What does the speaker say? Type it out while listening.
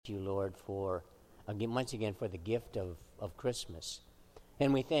you, Lord, for once again for the gift of Christmas.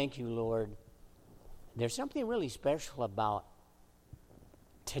 And we thank you, Lord. There's something really special about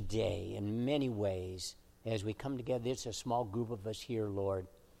today in many ways. As we come together, it's a small group of us here, Lord.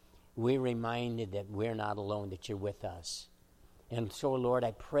 We're reminded that we're not alone, that you're with us. And so, Lord,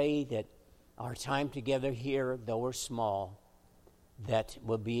 I pray that our time together here, though we're small, that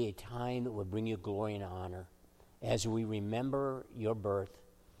will be a time that will bring you glory and honor as we remember your birth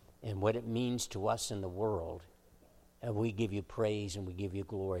and what it means to us in the world. And we give you praise and we give you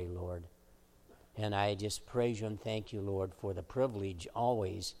glory, Lord. And I just praise you and thank you, Lord, for the privilege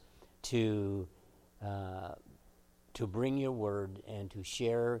always to bring your word and to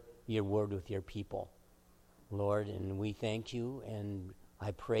share your word with your people, Lord. And we thank you, and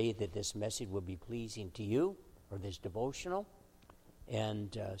I pray that this message will be pleasing to you, or this devotional.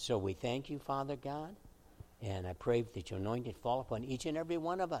 And so we thank you, Father God, and I pray that your anointing fall upon each and every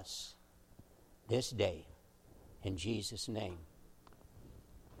one of us this day. In Jesus' name,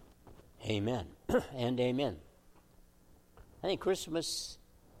 amen and amen. I think Christmas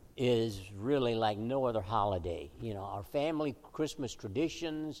is really like no other holiday. You know, our family Christmas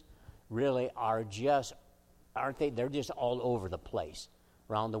traditions really are just, aren't they? They're just all over the place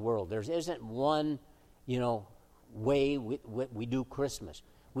around the world. There isn't one, way we do Christmas.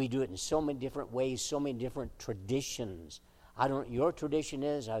 We do it in so many different ways, so many different traditions. Your tradition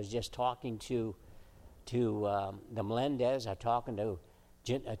is, I was just talking to the Melendez, I'm talking to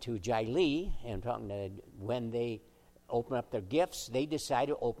Jai and talking to when they open up their gifts. They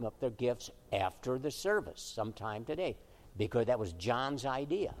decided to open up their gifts after the service sometime today because that was John's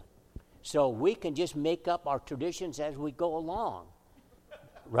idea. So we can just make up our traditions as we go along,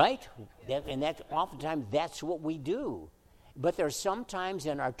 right? And that's oftentimes that's what we do. But there's sometimes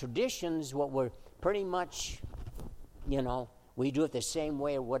in our traditions what we're pretty much, we do it the same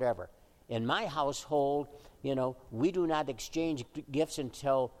way or whatever. In my household, we do not exchange gifts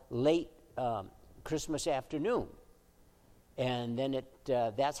until late Christmas afternoon. And then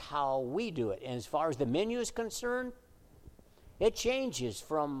that's how we do it. And as far as the menu is concerned, it changes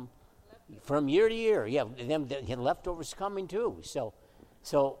from year to year. Yeah, the leftovers coming too. So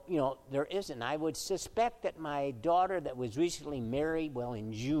there isn't. I would suspect that my daughter that was recently married,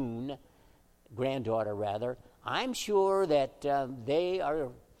 in June, granddaughter rather, I'm sure that they are,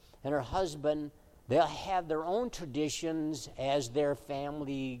 and her husband, they'll have their own traditions as their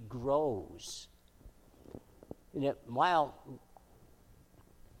family grows. While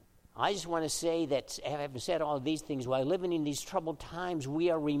I just want to say that, having said all of these things, while living in these troubled times, we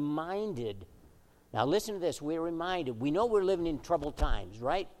are reminded. Now listen to this, we're reminded. We know we're living in troubled times,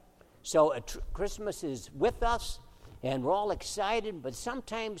 right? So Christmas is with us, and we're all excited, but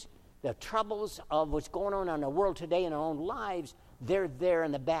sometimes the troubles of what's going on in the world today in our own lives, they're there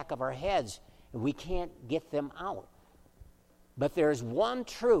in the back of our heads, and we can't get them out. But there's one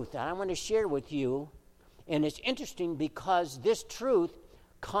truth that I want to share with you, and it's interesting because this truth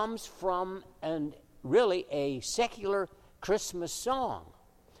comes from really a secular Christmas song.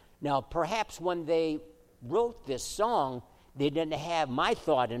 Now, perhaps when they wrote this song, they didn't have my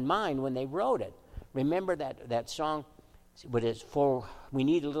thought in mind when they wrote it. Remember that song? What is for we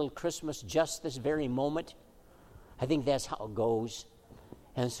need a little Christmas just this very moment? I think that's how it goes,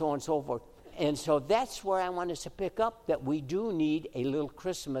 and so on and so forth. And so that's where I want us to pick up, that we do need a little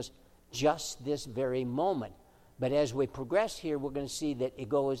Christmas just this very moment. But as we progress here, we're going to see that it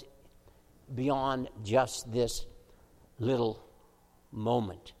goes beyond just this little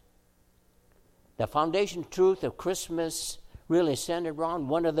moment. The foundation truth of Christmas really is centered around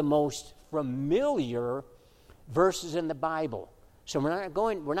one of the most familiar verses in the Bible. So we're not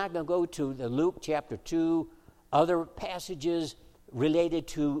going to go to the Luke chapter 2, other passages related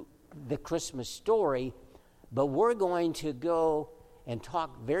to the Christmas story, but we're going to go and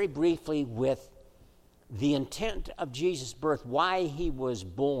talk very briefly with the intent of Jesus' birth, why he was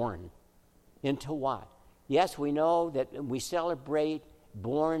born, into what? Yes, we know that we celebrate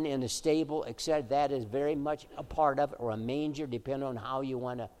born in a stable, etc. That is very much a part of it, or a manger, depending on how you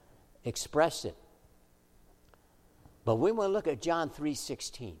want to express it. But we want to look at John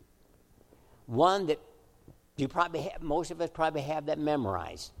 3:16, one that you probably have, most of us probably have that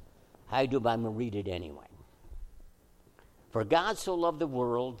memorized. I do, but I'm going to read it anyway. For God so loved the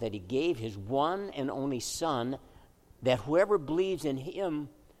world that he gave his one and only Son, that whoever believes in him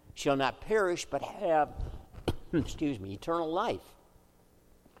shall not perish but have, eternal life.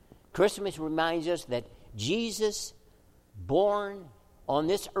 Christmas reminds us that Jesus, born on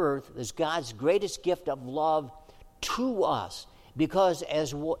this earth, is God's greatest gift of love to us. Because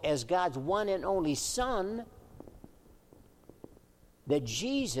as God's one and only Son, that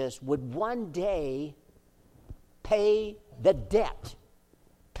Jesus would one day pay the debt,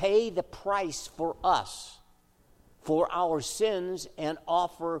 pay the price for us, for our sins, and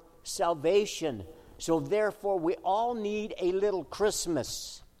offer salvation. So therefore, we all need a little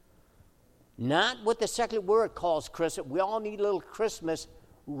Christmas. Not what the secular world calls Christmas. We all need a little Christmas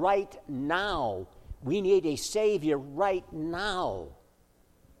right now. We need a Savior right now.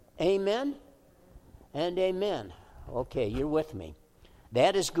 Amen and amen. Okay, you're with me.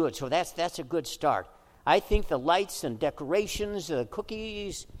 That is good. So that's a good start. I think the lights and decorations, the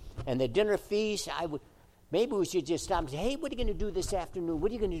cookies, and the dinner feast, maybe we should just stop and say, hey, what are you going to do this afternoon?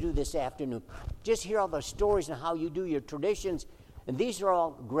 What are you going to do this afternoon? Just hear all the stories and how you do your traditions. And these are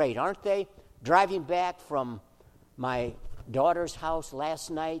all great, aren't they? Driving back from my daughter's house last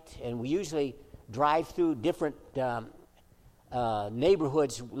night, and we usually drive through different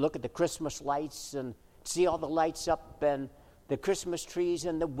neighborhoods, look at the Christmas lights and see all the lights up and the Christmas trees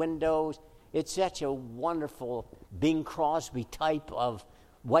and the windows. It's such a wonderful Bing Crosby type of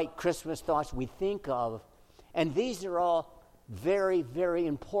white Christmas thoughts we think of. And these are all very, very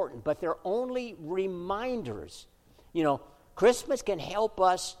important, but they're only reminders. You know, Christmas can help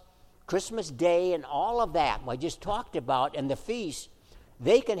us, Christmas Day and all of that I just talked about, and the feast,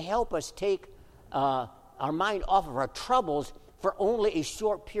 they can help us take our mind off of our troubles for only a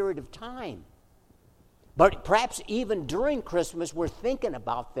short period of time. But perhaps even during Christmas, we're thinking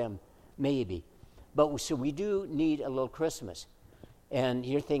about them, maybe. But so we do need a little Christmas. And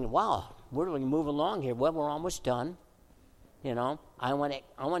you're thinking, wow, we're going to move along here. Well, we're almost done. You know, I want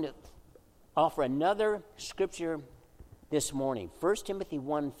to offer another scripture this morning. 1 Timothy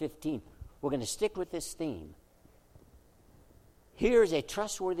 1:15. We're going to stick with this theme. Here's a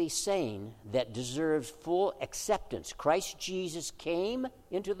trustworthy saying that deserves full acceptance. Christ Jesus came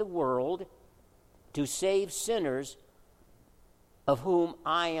into the world to save sinners, of whom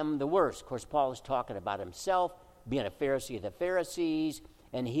I am the worst. Of course, Paul is talking about himself, being a Pharisee of the Pharisees,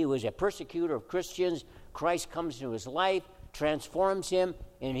 and he was a persecutor of Christians. Christ comes into his life, transforms him,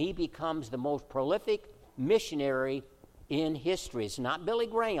 and he becomes the most prolific missionary in history. It's not Billy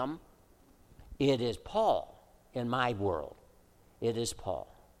Graham. It is Paul in my world. It is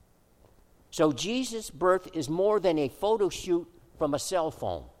Paul. So Jesus' birth is more than a photo shoot from a cell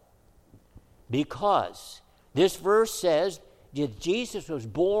phone, because this verse says that Jesus was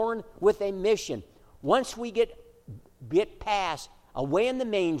born with a mission. Once we get past away in the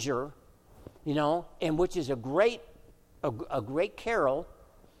manger, you know, and which is a great carol,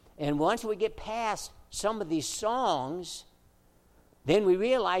 and once we get past some of these songs, then we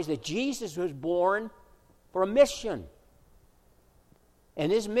realize that Jesus was born for a mission.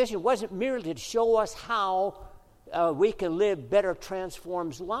 And his mission wasn't merely to show us how we can live better,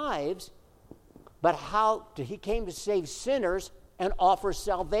 transformed lives, but he came to save sinners and offer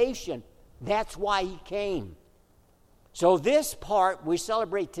salvation. That's why he came. So this part we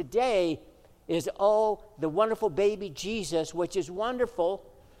celebrate today is, the wonderful baby Jesus, which is wonderful,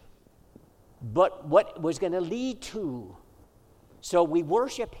 but what was going to lead to. So we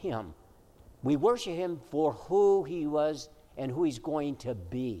worship him. We worship him for who he was and who he's going to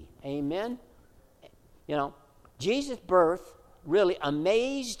be. Amen? You know, Jesus' birth really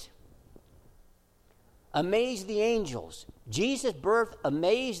amazed the angels. Jesus' birth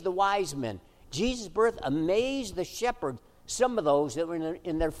amazed the wise men. Jesus' birth amazed the shepherds, some of those that were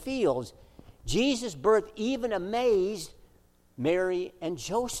in their fields. Jesus' birth even amazed Mary and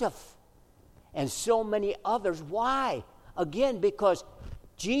Joseph and so many others. Why? Again, because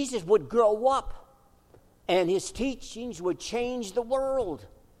Jesus would grow up and his teachings would change the world.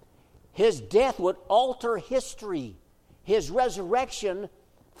 His death would alter history. His resurrection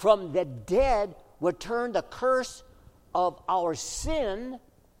from the dead would turn the curse of our sin,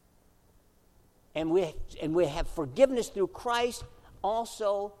 and we have forgiveness through Christ,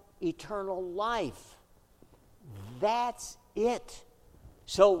 also eternal life. That's it.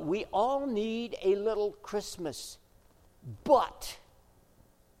 So we all need a little Christmas, but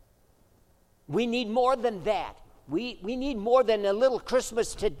we need more than that. We need more than a little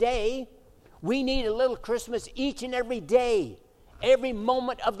Christmas today. We need a little Christmas each and every day. Every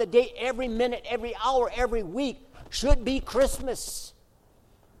moment of the day, every minute, every hour, every week should be Christmas.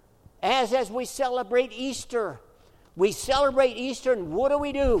 As we celebrate Easter. We celebrate Easter, and what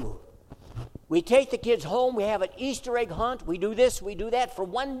do? We take the kids home, we have an Easter egg hunt, we do this, we do that for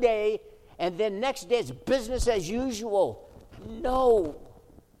one day, and then next day it's business as usual. No.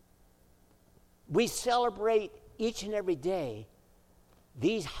 We celebrate each and every day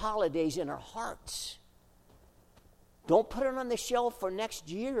these holidays in our hearts. Don't put it on the shelf for next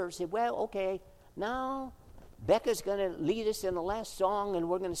year. Say, well, okay, now Becca's going to lead us in the last song, and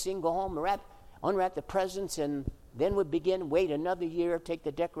we're going to sing, go home, unwrap the presents, and then we begin, wait another year, take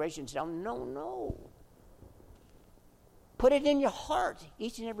the decorations down. No. Put it in your heart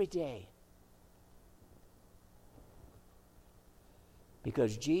each and every day.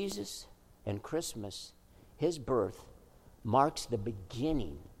 Because Jesus and Christmas, his birth, marks the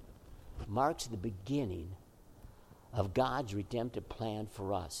beginning of God's redemptive plan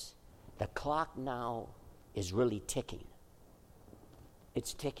for us. The clock now is really ticking.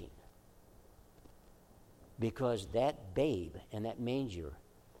 It's ticking. Because that babe in that manger,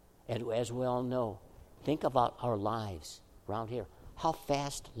 and as we all know, think about our lives around here. How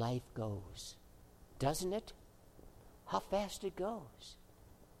fast life goes. Doesn't it? How fast it goes.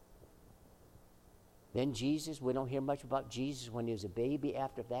 Then Jesus, we don't hear much about Jesus when he was a baby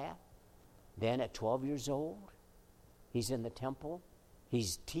after that. Then at 12 years old, he's in the temple.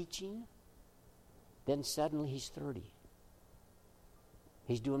 He's teaching. Then suddenly he's 30.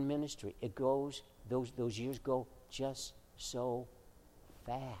 He's doing ministry. It goes, those years go just so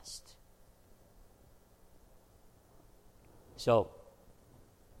fast. So,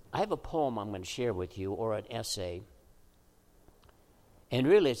 I have a poem I'm going to share with you, or an essay. And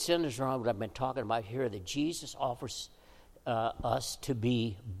really, it centers around what I've been talking about here, that Jesus offers us to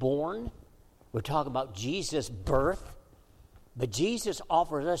be born. We're talking about Jesus' birth. But Jesus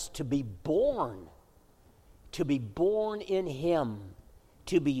offers us to be born in him,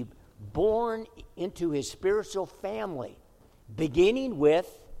 to be born into his spiritual family, beginning with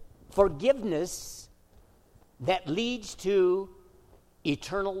forgiveness that leads to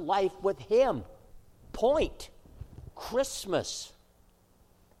eternal life with him. Point. Christmas.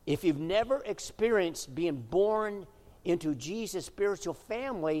 If you've never experienced being born into Jesus' spiritual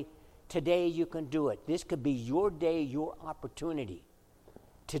family, today you can do it. This could be your day, your opportunity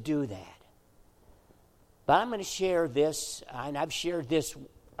to do that. But I'm going to share this, and I've shared this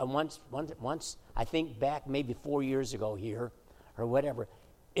once, I think back maybe 4 years ago here, or whatever.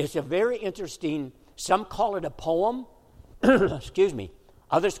 It's a very interesting, some call it a poem, excuse me.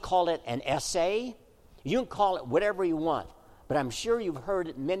 Others call it an essay. You can call it whatever you want, but I'm sure you've heard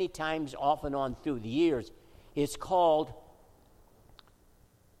it many times off and on through the years. It's called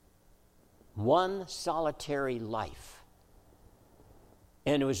One Solitary Life.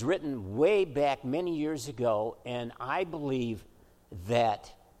 And it was written way back many years ago, and I believe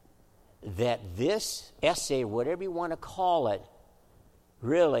that this essay, whatever you want to call it,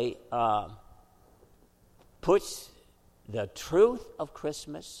 really puts the truth of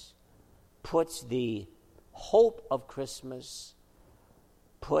Christmas, puts the hope of Christmas,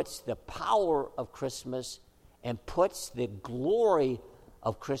 puts the power of Christmas, and puts the glory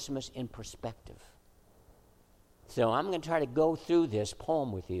of Christmas in perspective. So I'm going to try to go through this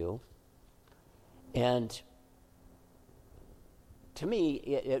poem with you. And to me,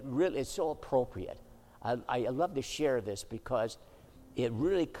 it really is so appropriate. I love to share this because it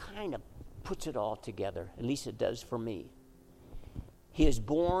really kind of puts it all together. At least it does for me. He is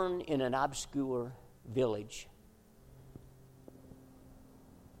born in an obscure village.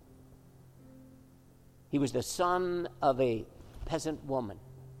 He was the son of a peasant woman.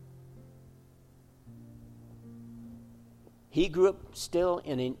 He grew up still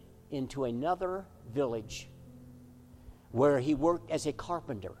into another village where he worked as a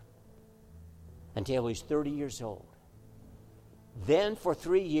carpenter until he was 30 years old. Then for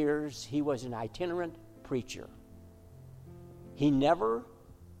 3 years, he was an itinerant preacher. He never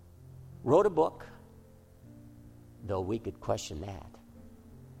wrote a book, though we could question that.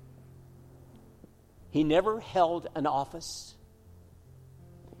 He never held an office.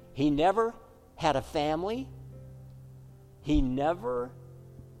 He never had a family. He never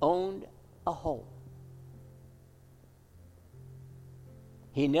owned a home.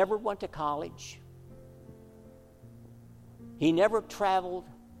 He never went to college. He never traveled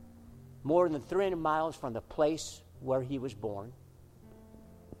more than 300 miles from the place where he was born.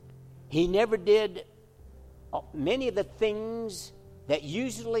 He never did many of the things that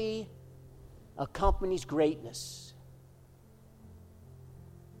usually accompanies greatness.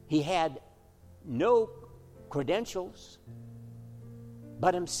 He had no credentials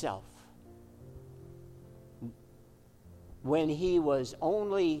but himself. When he was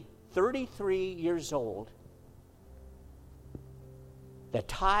only 33 years old, the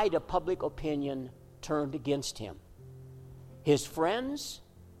tide of public opinion turned against him. His friends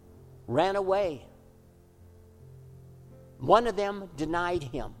ran away. One of them denied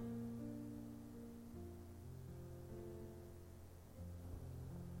him.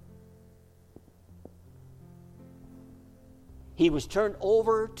 He was turned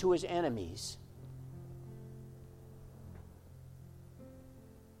over to his enemies.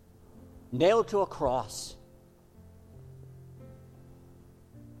 nailed to a cross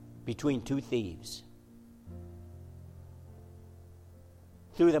between two thieves.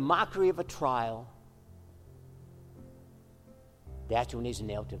 Through the mockery of a trial, that's when he's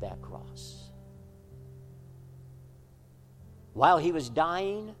nailed to that cross. While he was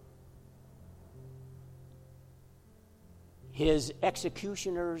dying, his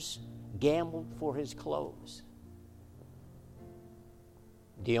executioners gambled for his clothes,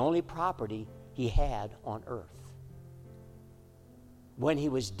 the only property he had on earth. When he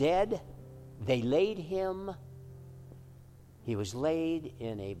was dead, they laid him. He was laid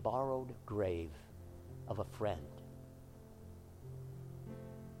in a borrowed grave of a friend.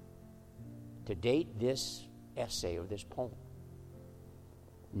 To date this essay or this poem,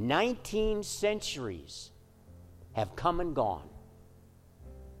 19 centuries have come and gone.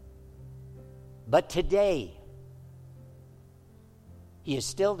 But today, he is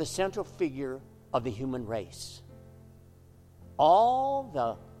still the central figure of the human race. All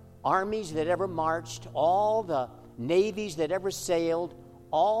the armies that ever marched, all the navies that ever sailed,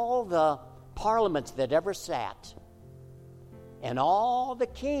 all the parliaments that ever sat, and all the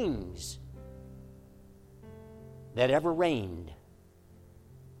kings that ever reigned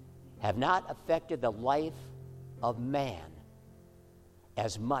have not affected the life of man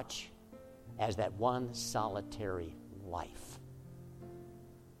as much as that one solitary life.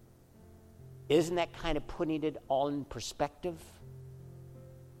 Isn't that kind of putting it all in perspective?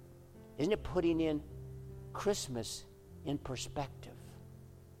 Isn't it putting in Christmas in perspective?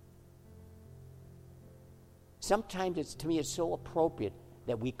 Sometimes to me it's so appropriate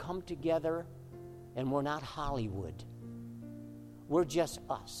that we come together and we're not Hollywood. We're just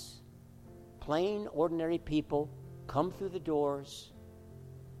us. Plain, ordinary people come through the doors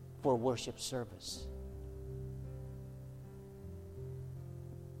for worship service.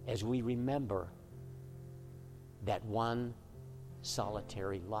 As we remember that one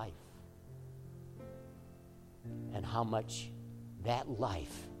solitary life and how much that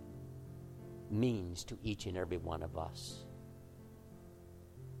life means to each and every one of us.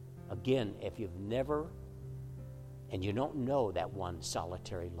 Again, if you've never and you don't know that one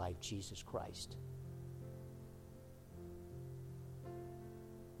solitary life, Jesus Christ,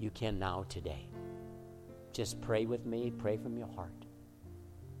 you can now today. Just pray with me, pray from your heart.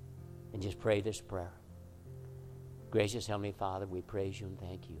 And just pray this prayer. Gracious Heavenly Father, we praise you and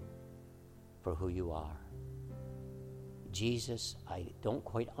thank you for who you are. Jesus, I don't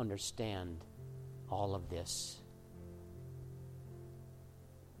quite understand all of this.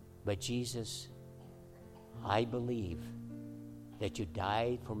 But Jesus, I believe that you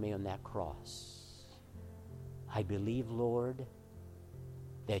died for me on that cross. I believe, Lord,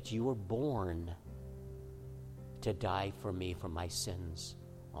 that you were born to die for me for my sins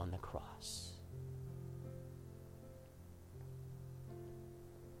on the cross.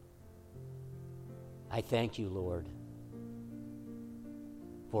 I thank you, Lord,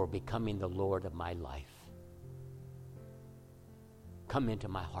 for becoming the Lord of my life. Come into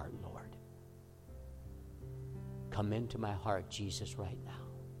my heart, Lord. Come into my heart, Jesus, right now.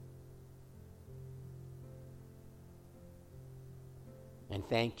 And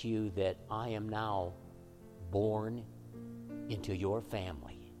thank you that I am now born into your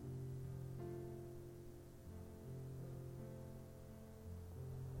family.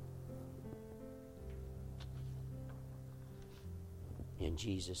 In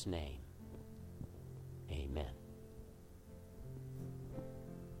Jesus' name.